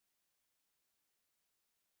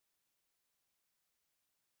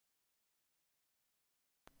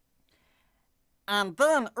And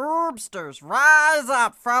then Oobsters rise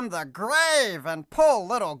up from the grave and pull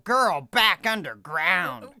little girl back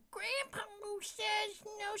underground. Grampu says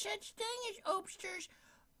no such thing as Oobsters.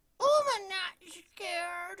 Ooma not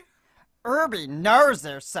scared. Oobi knows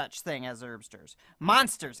there's such thing as Oobsters.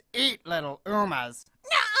 Monsters eat little Oomas.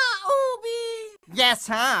 Nuh-uh, Oobi. Yes,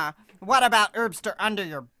 huh? What about Oobster under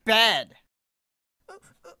your bed?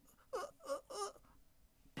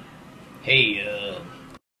 Hey,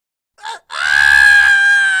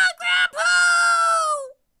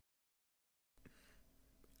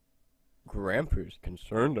 Grampu's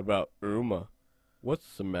concerned about Ooma.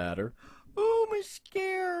 What's the matter? Ooma's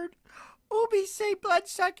scared. Oobi say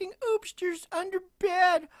blood-sucking Oobsters under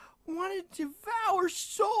bed want to devour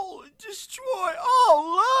soul and destroy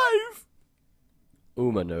all life.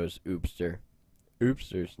 Ooma knows Oobster.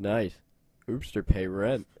 Oobster's nice. Oobster pay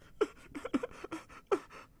rent.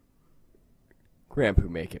 Grampu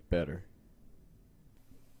make it better.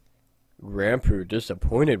 Grampu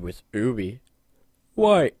disappointed with Oobi.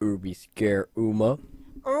 Why Oobi scare Ooma?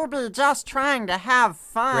 Oobi just trying to have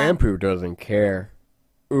fun. Grampu doesn't care.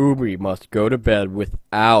 Oobi must go to bed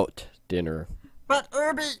without dinner. But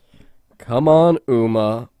Oobi... Come on,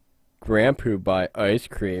 Ooma. Grampu buy ice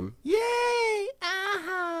cream. Yay!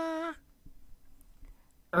 Uh-huh.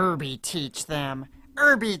 Oobi teach them.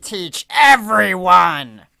 Oobi teach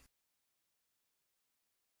everyone.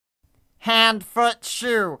 Hand, foot,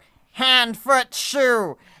 shoe. Hand, foot,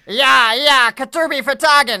 shoe. Yeah, Cthoobi for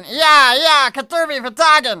Toggin. Yeah, Cthoobi for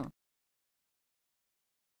Toggin.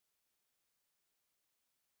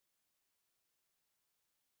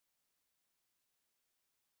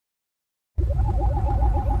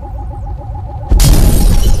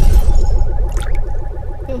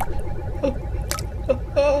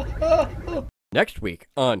 Next week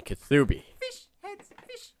on Cthoobi. Fish heads,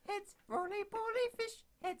 roly-poly fish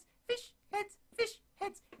heads,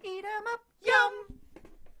 eat 'em up, yum!